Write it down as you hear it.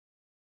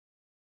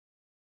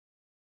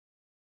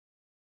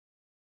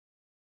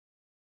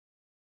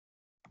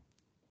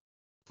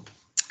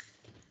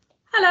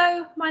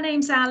Hello, my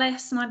name's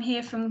Alice and I'm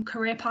here from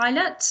Career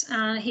Pilot,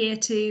 here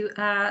to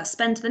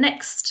spend the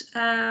next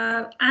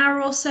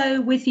hour or so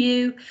with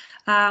you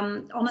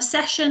on a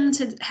session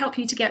to help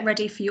you to get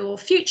ready for your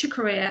future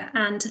career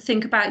and to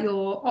think about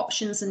your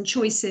options and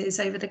choices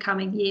over the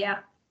coming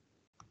year.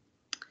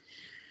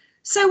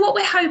 So what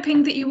we're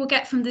hoping that you will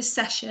get from this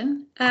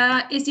session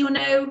is you'll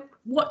know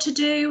what to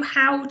do,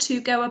 how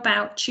to go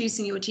about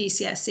choosing your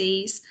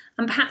GCSEs,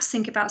 and perhaps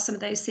think about some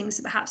of those things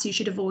that perhaps you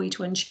should avoid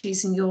when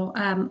choosing your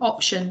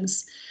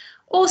options.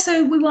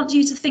 Also, we want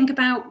you to think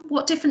about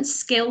what different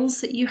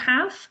skills that you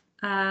have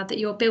that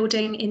you're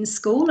building in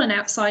school and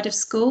outside of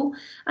school,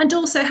 and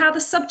also how the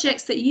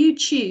subjects that you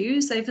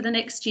choose over the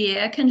next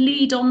year can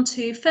lead on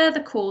to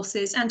further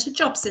courses and to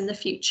jobs in the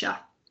future.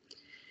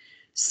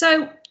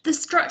 So the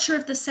structure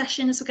of the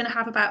session is we're going to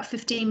have about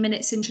 15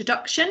 minutes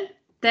introduction.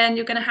 Then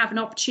you're going to have an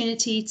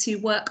opportunity to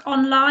work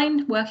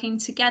online, working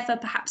together,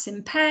 perhaps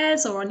in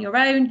pairs or on your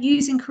own,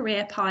 using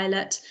Career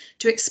Pilot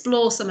to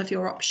explore some of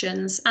your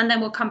options. And then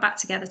we'll come back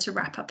together to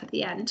wrap up at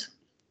the end.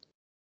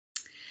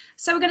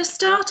 So we're going to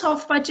start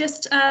off by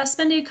just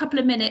spending a couple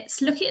of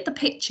minutes looking at the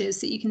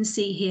pictures that you can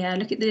see here.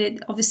 Look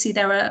at obviously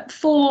there are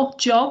 4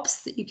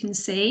 jobs that you can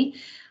see.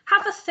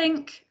 Have a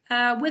think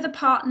with a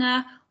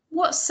partner.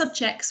 What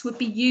subjects would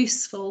be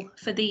useful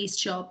for these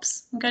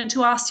jobs? I'm going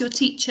to ask your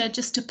teacher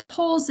just to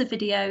pause the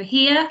video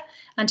here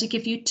and to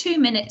give you 2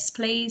 minutes,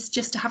 please,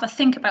 just to have a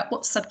think about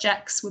what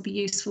subjects would be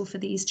useful for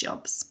these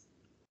jobs.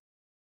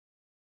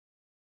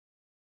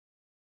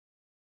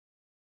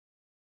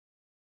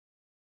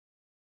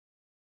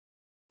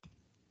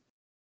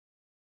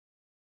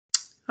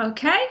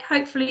 Okay,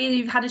 hopefully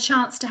you've had a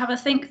chance to have a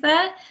think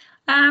there.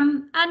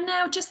 And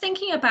now just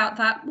thinking about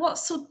that,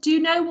 do you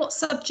know what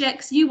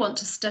subjects you want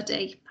to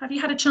study? Have you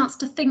had a chance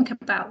to think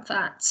about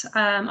that?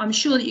 I'm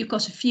sure that you've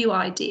got a few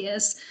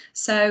ideas.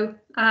 So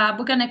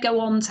we're going to go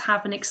on to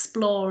have an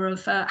explore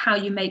of how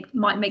you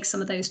might make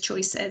some of those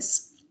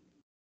choices.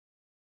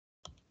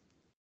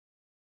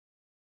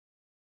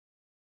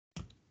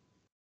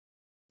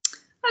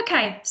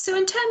 Okay, so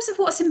in terms of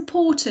what's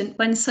important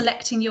when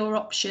selecting your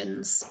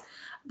options,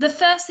 the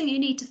first thing you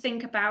need to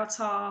think about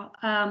are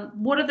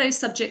what are those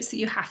subjects that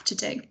you have to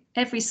do?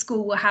 Every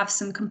school will have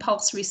some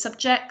compulsory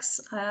subjects.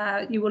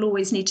 You will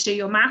always need to do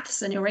your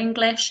maths and your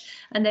English,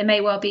 and there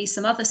may well be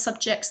some other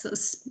subjects that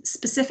are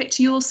specific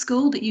to your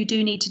school that you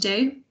do need to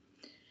do.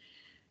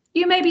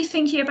 You may be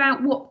thinking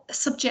about what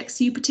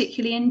subjects you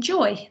particularly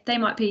enjoy. They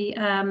might be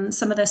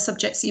some of the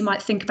subjects you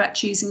might think about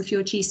choosing for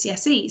your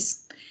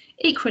GCSEs.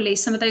 Equally,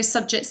 some of those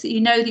subjects that you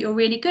know that you're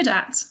really good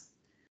at.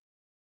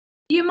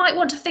 You might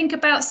want to think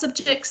about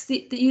subjects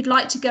that you'd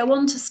like to go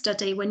on to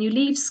study when you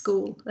leave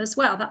school as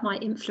well. That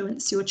might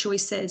influence your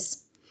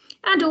choices.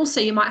 And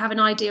also you might have an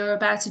idea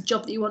about a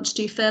job that you want to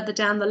do further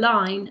down the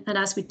line. And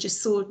as we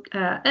just saw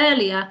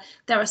earlier,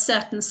 there are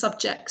certain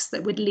subjects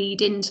that would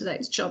lead into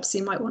those jobs. So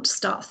you might want to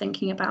start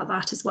thinking about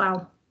that as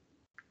well.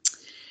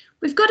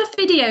 We've got a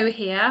video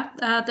here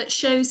that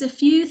shows a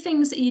few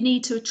things that you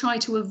need to try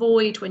to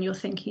avoid when you're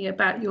thinking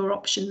about your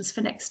options for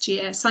next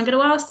year. So I'm going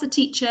to ask the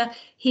teacher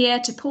here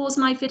to pause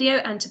my video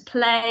and to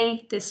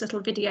play this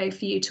little video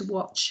for you to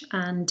watch,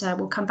 and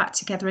we'll come back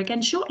together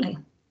again shortly.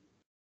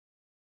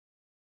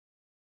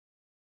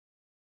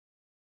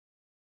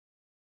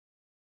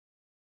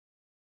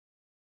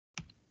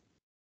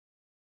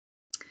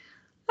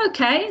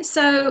 Okay,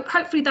 so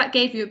hopefully that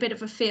gave you a bit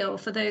of a feel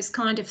for those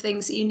kind of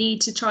things that you need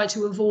to try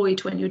to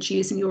avoid when you're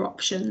choosing your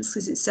options,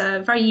 because it's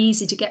very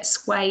easy to get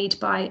swayed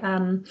by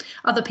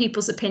other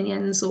people's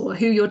opinions or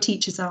who your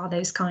teachers are,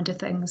 those kind of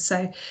things.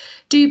 So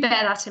do bear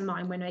that in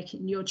mind when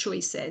making your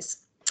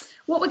choices.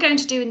 What we're going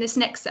to do in this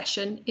next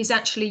session is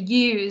actually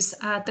use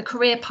the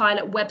Career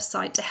Pilot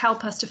website to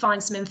help us to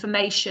find some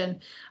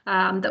information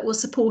that will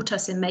support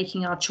us in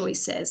making our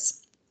choices.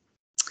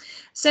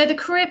 So the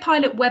Career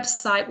Pilot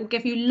website will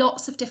give you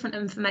lots of different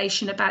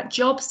information about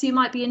jobs you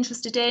might be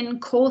interested in,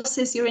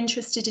 courses you're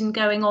interested in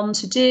going on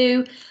to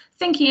do,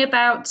 thinking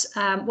about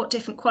what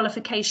different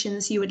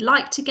qualifications you would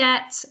like to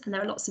get, and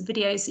there are lots of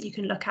videos that you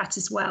can look at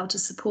as well to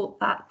support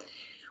that.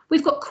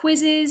 We've got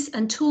quizzes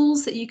and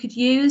tools that you could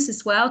use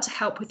as well to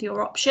help with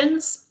your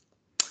options.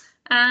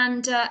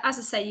 And as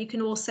I say, you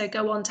can also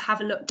go on to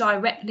have a look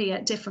directly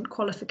at different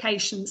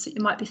qualifications that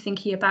you might be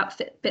thinking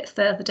about a bit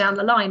further down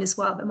the line as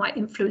well that might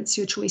influence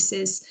your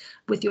choices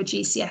with your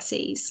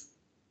GCSEs.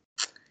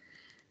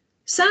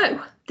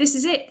 So this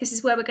is it. This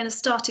is where we're going to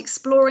start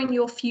exploring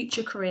your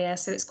future career.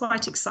 So it's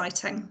quite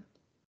exciting.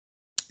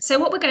 So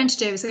what we're going to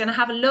do is we're going to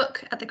have a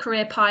look at the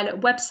Career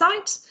Pilot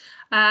website.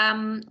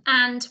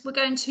 And we're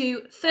going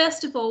to,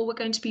 first of all, we're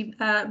going to be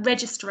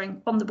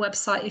registering on the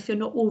website if you're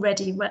not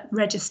already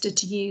registered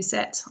to use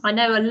it. I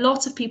know a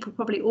lot of people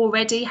probably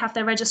already have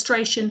their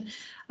registration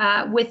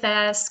with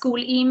their school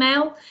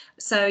email,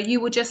 so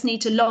you will just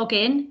need to log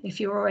in if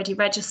you're already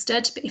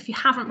registered. But if you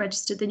haven't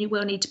registered, then you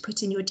will need to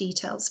put in your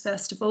details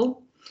first of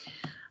all.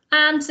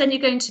 And then you're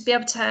going to be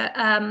able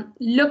to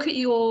look at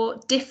your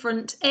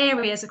different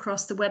areas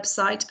across the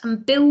website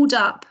and build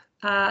up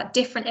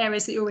different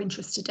areas that you're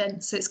interested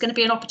in. So it's going to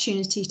be an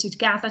opportunity to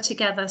gather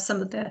together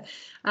some of the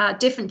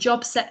different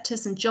job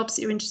sectors and jobs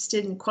that you're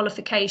interested in,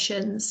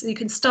 qualifications. So you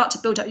can start to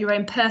build up your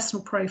own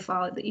personal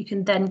profile that you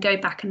can then go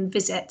back and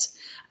visit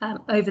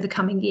over the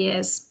coming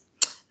years.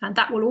 And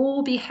that will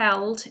all be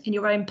held in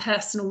your own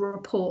personal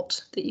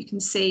report that you can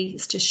see.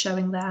 It's just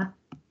showing there.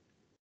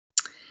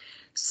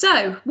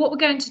 So what we're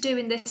going to do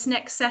in this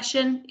next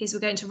session is we're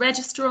going to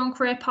register on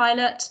Career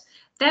Pilot.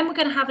 Then we're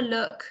going to have a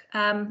look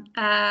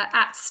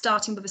at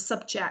starting with a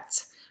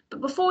subject.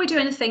 But before we do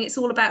anything, it's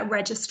all about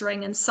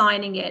registering and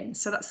signing in.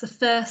 So that's the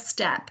first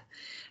step.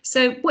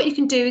 So what you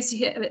can do is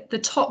you hit at the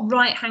top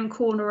right-hand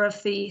corner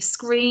of the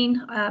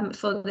screen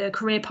for the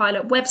Career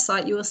Pilot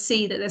website, you will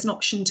see that there's an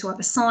option to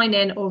either sign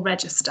in or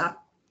register.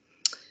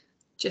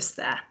 Just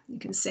there, you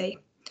can see.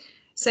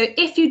 So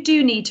if you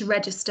do need to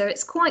register,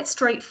 it's quite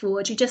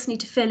straightforward. You just need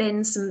to fill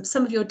in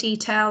some of your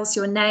details,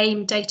 your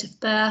name, date of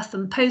birth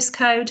and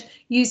postcode,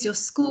 use your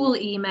school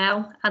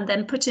email, and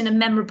then put in a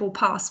memorable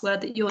password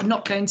that you're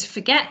not going to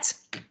forget.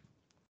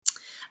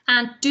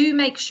 And do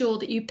make sure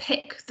that you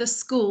pick the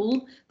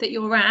school that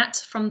you're at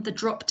from the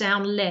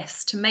drop-down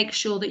list to make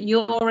sure that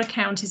your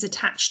account is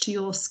attached to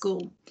your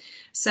school.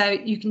 So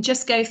you can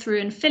just go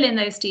through and fill in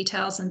those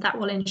details, and that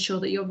will ensure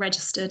that you're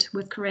registered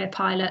with Career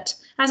Pilot.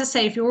 As I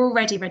say, if you're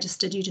already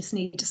registered, you just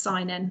need to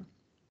sign in.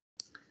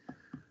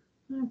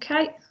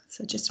 Okay,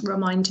 so just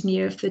reminding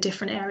you of the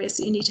different areas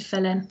that you need to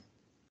fill in.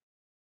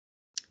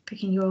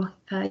 Picking your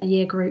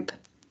year group.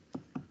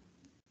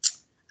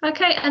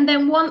 Okay, and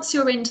then once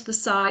you're into the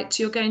site,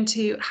 you're going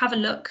to have a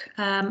look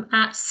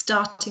at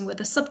starting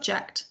with a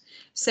subject.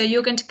 So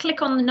you're going to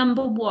click on the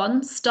number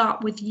 1,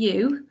 start with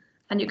you,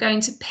 and you're going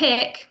to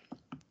pick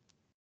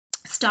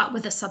start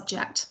with a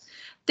subject.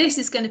 This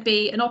is going to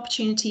be an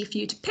opportunity for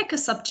you to pick a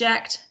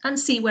subject and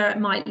see where it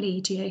might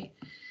lead you.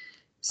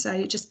 So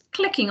you're just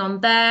clicking on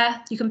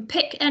there. You can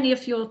pick any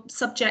of your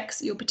subjects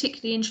that you're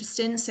particularly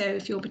interested in. So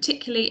if you're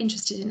particularly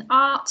interested in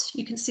art,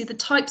 you can see the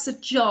types of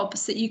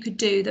jobs that you could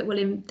do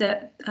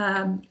that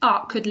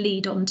art could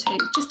lead on to,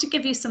 just to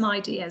give you some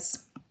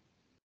ideas.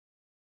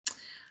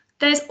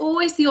 There's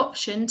always the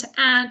option to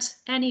add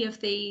any of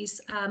these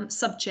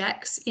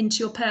subjects into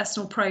your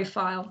personal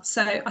profile.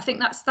 So I think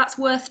that's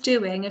worth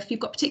doing. If you've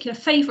got particular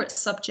favourite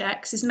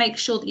subjects, is make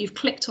sure that you've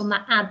clicked on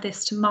that add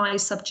this to my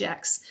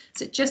subjects.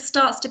 So it just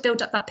starts to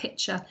build up that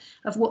picture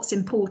of what's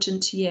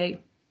important to you.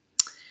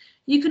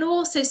 You can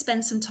also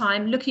spend some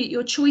time looking at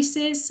your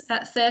choices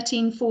at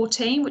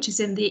 13-14, which is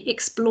in the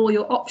Explore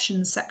Your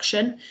Options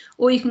section,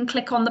 or you can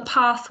click on the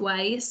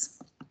pathways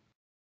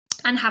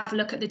and have a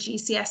look at the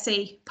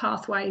GCSE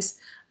pathways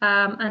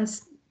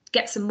and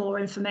get some more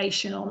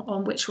information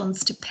on which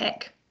ones to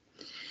pick.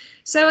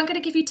 So I'm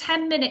going to give you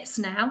 10 minutes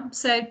now.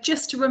 So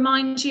just to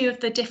remind you of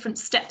the different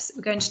steps that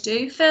we're going to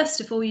do. First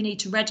of all, you need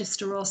to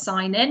register or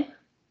sign in.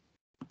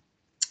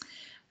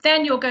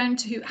 Then you're going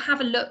to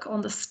have a look on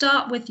the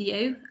Start With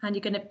You, and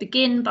you're going to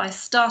begin by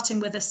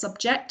starting with a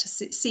subject to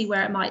see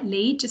where it might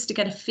lead, just to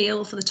get a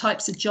feel for the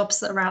types of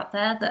jobs that are out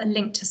there that are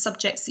linked to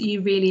subjects that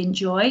you really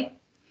enjoy.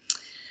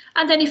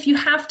 And then if you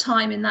have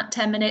time in that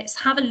 10 minutes,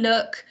 have a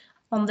look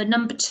on the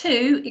number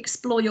 2,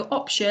 explore your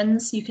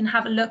options. You can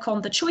have a look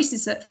on the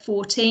choices at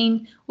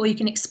 14, or you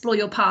can explore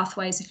your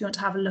pathways if you want to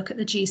have a look at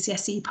the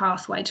GCSE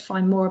pathway to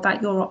find more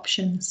about your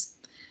options.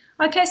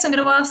 Okay, so I'm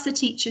going to ask the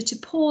teacher to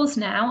pause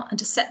now and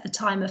to set the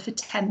timer for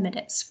 10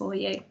 minutes for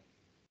you.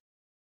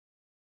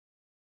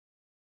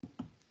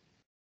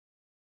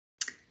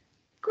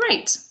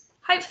 Great.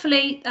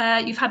 Hopefully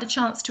you've had a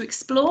chance to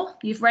explore,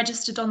 you've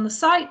registered on the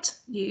site,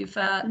 you've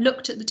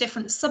looked at the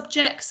different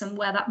subjects and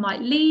where that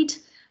might lead.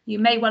 You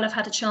may well have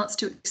had a chance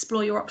to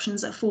explore your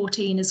options at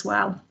 14 as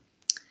well.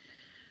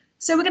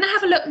 So we're going to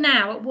have a look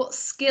now at what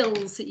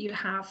skills that you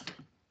have.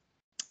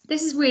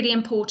 This is really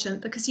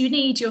important because you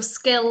need your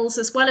skills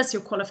as well as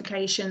your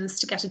qualifications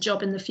to get a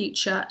job in the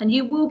future, and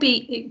you will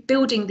be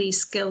building these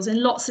skills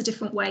in lots of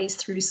different ways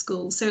through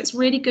school. So it's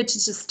really good to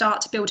just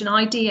start to build an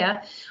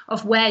idea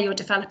of where you're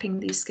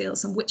developing these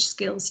skills and which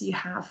skills you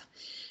have.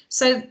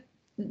 So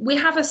we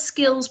have a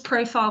skills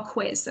profile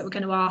quiz that we're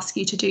going to ask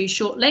you to do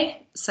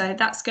shortly. So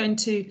that's going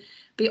to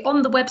be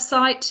on the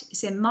website.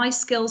 It's in My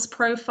Skills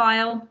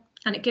Profile.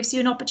 And it gives you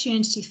an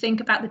opportunity to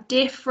think about the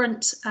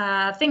different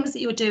things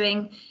that you're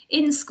doing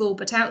in school,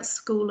 but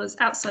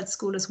outside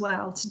school as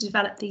well, to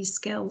develop these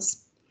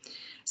skills.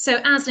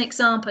 So as an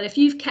example, if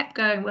you've kept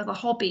going with a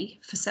hobby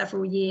for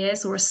several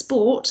years or a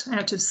sport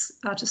out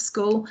of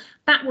school,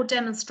 that will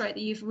demonstrate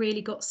that you've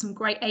really got some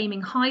great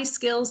aiming high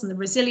skills and the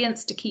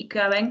resilience to keep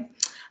going,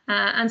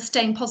 and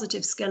staying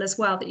positive skill as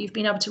well, that you've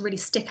been able to really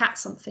stick at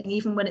something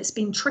even when it's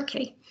been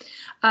tricky.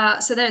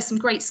 So there's some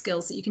great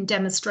skills that you can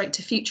demonstrate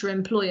to future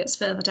employers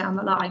further down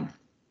the line.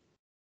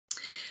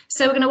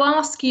 So we're going to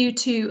ask you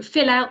to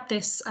fill out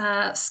this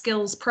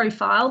skills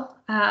profile,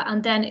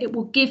 and then it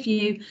will give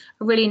you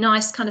a really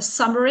nice kind of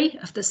summary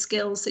of the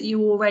skills that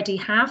you already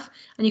have.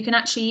 And you can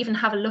actually even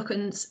have a look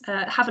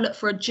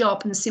for a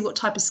job and see what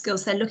type of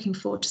skills they're looking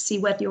for to see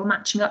whether you're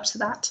matching up to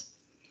that.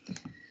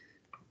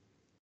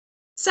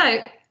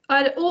 So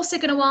I'm also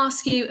going to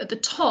ask you at the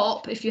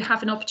top if you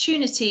have an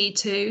opportunity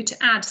to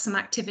add some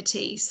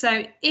activity.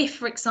 So if,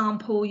 for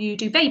example, you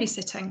do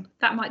babysitting,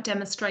 that might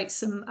demonstrate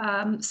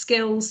some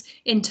skills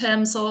in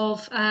terms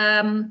of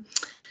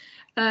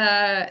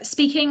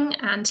speaking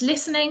and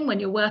listening when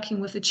you're working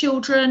with the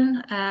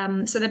children.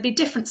 So there'll be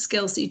different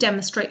skills that you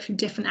demonstrate through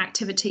different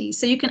activities.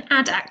 So you can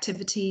add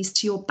activities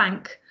to your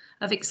bank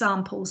of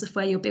examples of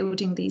where you're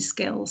building these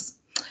skills.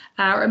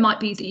 Or it might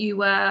be that you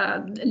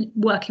were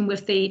working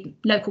with the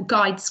local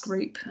guides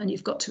group and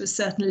you've got to a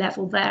certain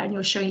level there and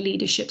you're showing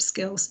leadership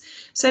skills.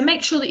 So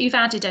make sure that you've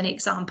added any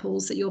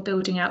examples that you're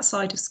building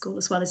outside of school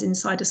as well as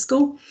inside of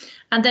school,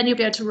 and then you'll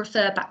be able to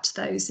refer back to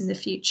those in the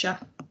future.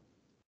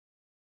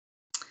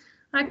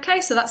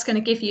 Okay, so that's going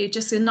to give you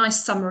just a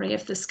nice summary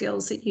of the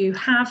skills that you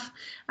have.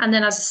 And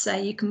then, as I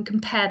say, you can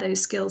compare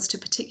those skills to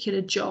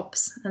particular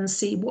jobs and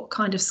see what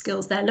kind of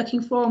skills they're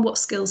looking for and what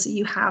skills that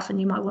you have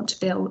and you might want to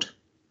build.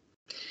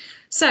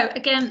 So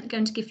again, I'm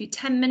going to give you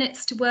 10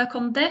 minutes to work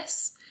on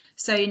this.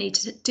 So you need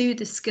to do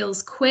the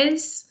skills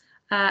quiz,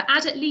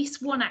 add at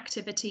least one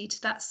activity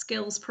to that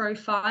skills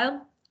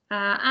profile.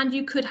 And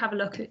you could have a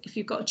look at, if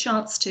you've got a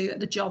chance to, at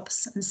the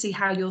jobs and see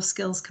how your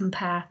skills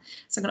compare.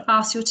 So I'm going to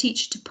ask your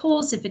teacher to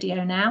pause the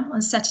video now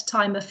and set a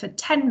timer for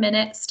 10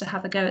 minutes to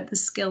have a go at the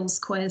skills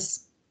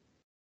quiz.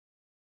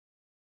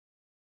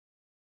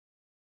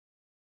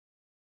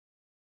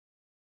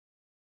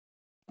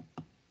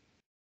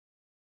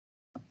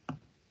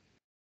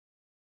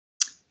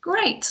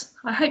 Great.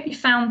 I hope you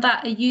found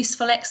that a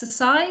useful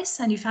exercise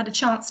and you've had a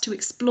chance to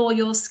explore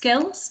your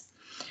skills.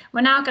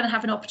 We're now going to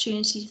have an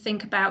opportunity to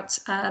think about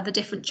the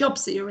different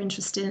jobs that you're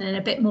interested in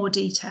a bit more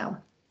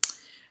detail.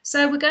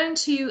 So we're going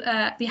to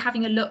be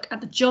having a look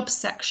at the jobs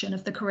section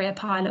of the Career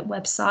Pilot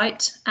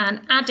website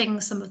and adding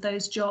some of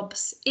those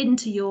jobs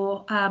into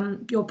your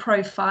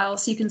profile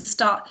so you can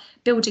start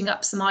building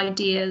up some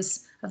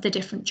ideas of the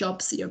different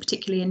jobs that you're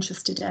particularly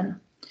interested in.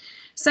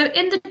 So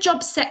in the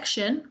jobs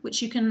section,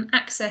 which you can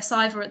access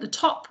either at the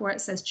top where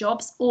it says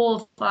jobs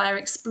or via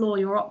explore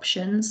your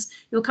options,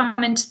 you'll come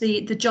into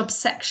the jobs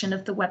section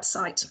of the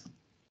website.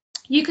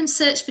 You can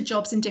search for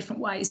jobs in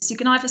different ways. You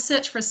can either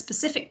search for a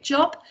specific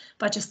job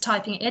by just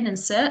typing it in and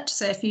search.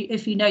 So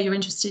if you know you're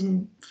interested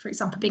in, for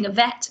example, being a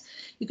vet,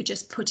 you could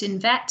just put in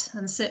vet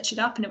and search it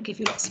up and it'll give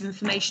you lots of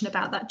information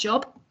about that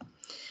job.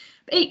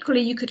 But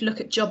equally, you could look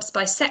at jobs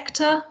by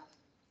sector.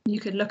 You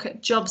could look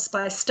at jobs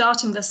by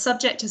starting the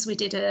subject as we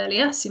did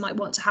earlier. So you might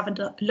want to have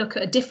a look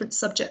at a different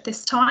subject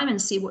this time and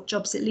see what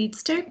jobs it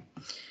leads to.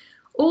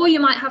 Or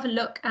you might have a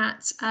look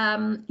at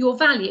your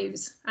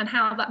values and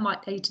how that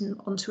might lead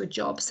onto a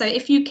job. So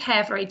if you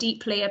care very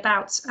deeply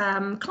about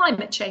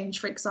climate change,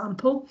 for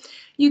example,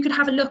 you could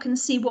have a look and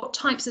see what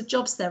types of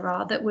jobs there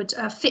are that would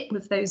fit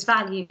with those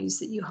values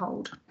that you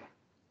hold.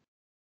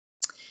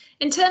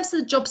 In terms of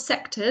the job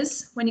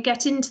sectors, when you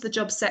get into the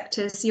job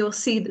sectors, you'll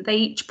see that they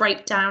each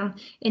break down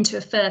into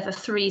a further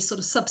 3 sort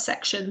of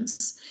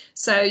subsections.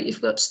 So you've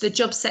got the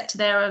job sector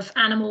there of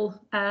animal,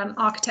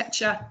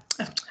 agriculture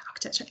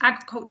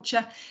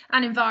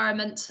and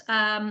environment.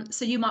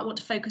 So you might want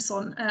to focus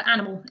on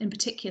animal in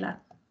particular.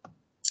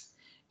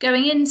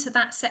 Going into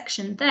that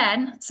section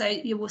then, so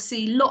you will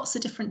see lots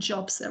of different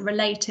jobs that are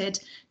related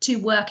to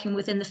working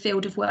within the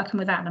field of working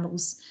with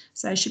animals.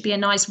 So it should be a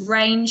nice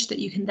range that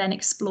you can then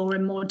explore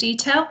in more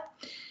detail.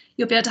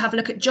 You'll be able to have a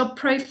look at job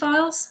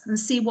profiles and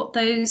see what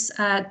those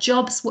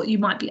jobs, what you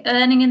might be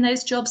earning in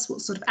those jobs,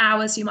 what sort of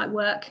hours you might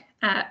work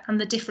at,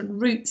 and the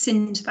different routes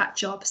into that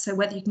job. So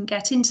whether you can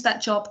get into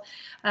that job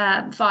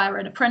via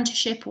an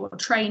apprenticeship or a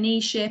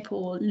traineeship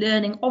or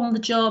learning on the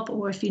job,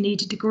 or if you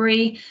need a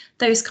degree,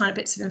 those kind of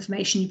bits of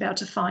information you'll be able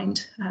to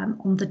find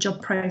on the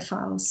job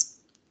profiles.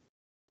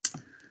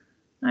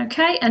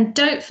 Okay, and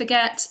don't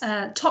forget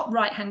top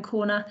right hand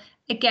corner,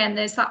 again,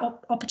 there's that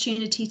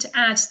opportunity to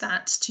add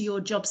that to your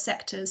job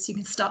sectors. You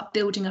can start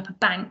building up a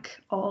bank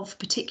of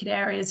particular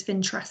areas of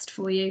interest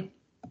for you.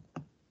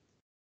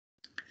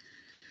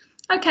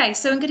 Okay,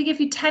 so I'm going to give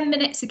you 10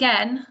 minutes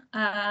again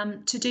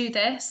to do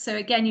this. So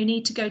again, you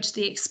need to go to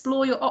the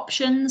explore your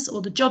options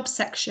or the job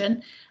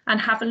section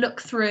and have a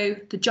look through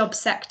the job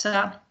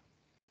sector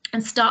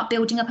and start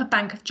building up a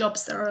bank of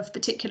jobs that are of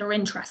particular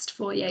interest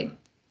for you.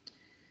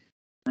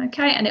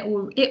 Okay, and it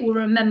will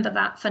remember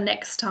that for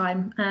next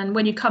time. And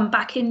when you come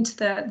back into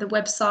the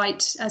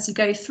website as you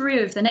go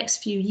through over the next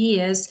few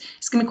years,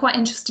 it's going to be quite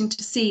interesting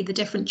to see the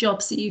different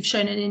jobs that you've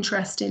shown an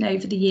interest in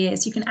over the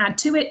years. You can add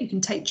to it, you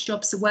can take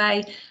jobs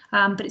away,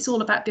 but it's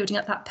all about building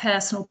up that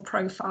personal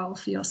profile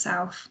for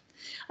yourself.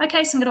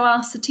 Okay, so I'm going to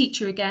ask the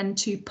teacher again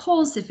to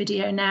pause the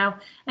video now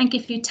and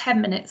give you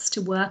 10 minutes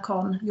to work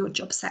on your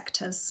job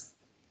sectors.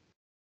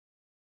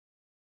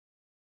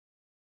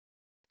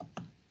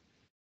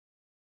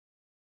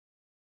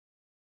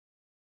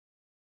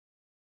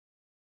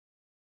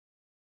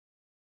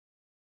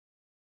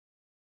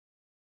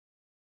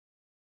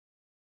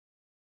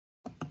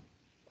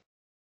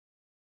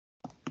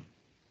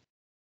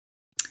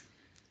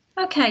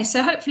 Okay,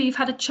 so hopefully you've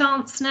had a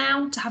chance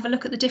now to have a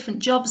look at the different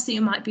jobs that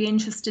you might be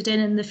interested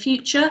in the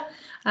future.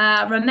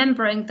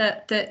 Remembering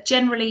that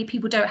generally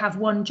people don't have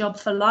one job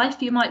for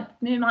life. You might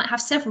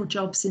have several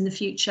jobs in the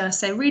future.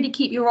 So really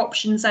keep your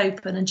options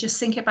open and just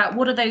think about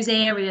what are those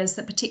areas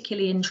that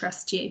particularly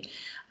interest you,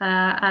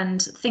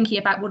 and thinking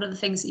about what are the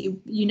things that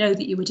you know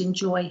that you would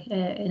enjoy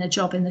in a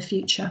job in the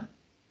future.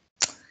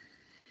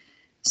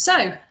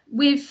 So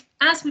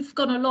as we've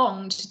gone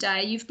along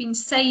today, you've been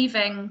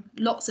saving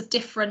lots of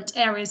different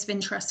areas of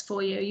interest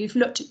for you. You've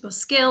looked at your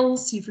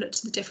skills, you've looked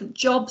at the different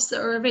jobs that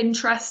are of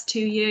interest to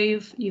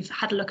you, you've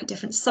had a look at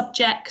different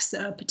subjects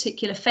that are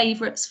particular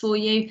favourites for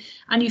you,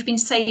 and you've been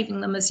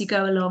saving them as you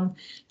go along.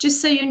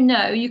 Just so you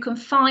know, you can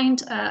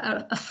find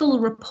a full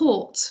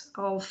report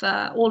of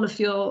all of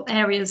your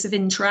areas of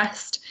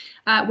interest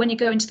when you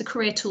go into the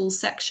Career Tools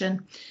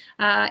section.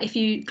 If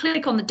you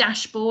click on the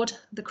dashboard,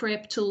 the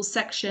Career Tools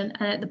section,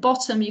 and at the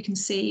bottom you can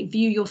see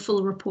view your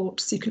full report.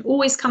 So you can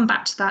always come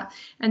back to that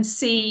and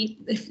see,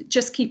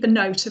 just keep a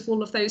note of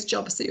all of those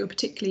jobs that you're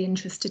particularly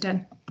interested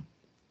in.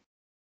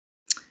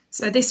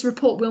 So this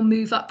report will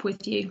move up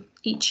with you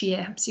each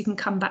year, so you can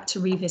come back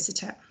to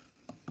revisit it.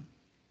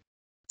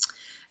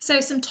 So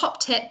some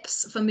top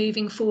tips for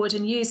moving forward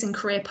and using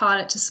Career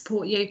Pilot to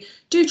support you.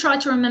 Do try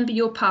to remember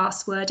your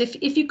password.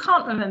 If you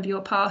can't remember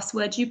your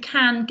password, you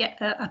can get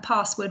a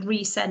password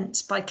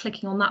resent by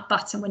clicking on that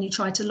button when you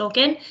try to log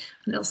in,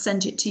 and it'll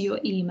send it to your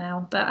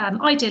email. But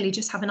ideally,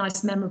 just have a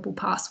nice memorable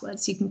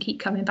password so you can keep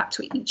coming back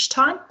to it each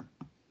time.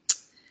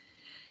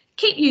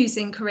 Keep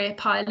using Career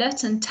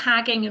Pilot and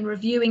tagging and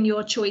reviewing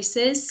your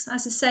choices.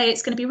 As I say,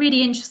 it's going to be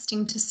really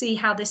interesting to see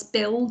how this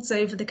builds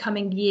over the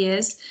coming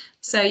years.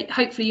 So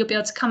hopefully you'll be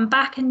able to come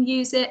back and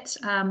use it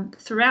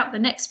throughout the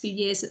next few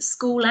years at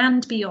school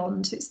and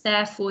beyond. It's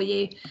there for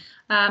you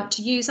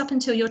to use up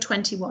until you're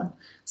 21.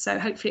 So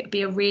hopefully it'll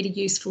be a really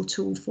useful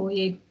tool for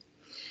you.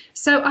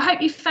 So I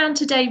hope you found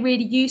today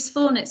really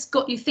useful and it's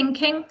got you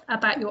thinking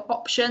about your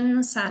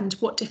options and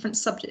what different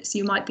subjects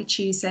you might be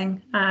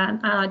choosing. And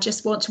I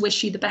just want to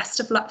wish you the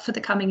best of luck for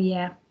the coming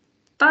year.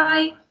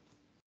 Bye.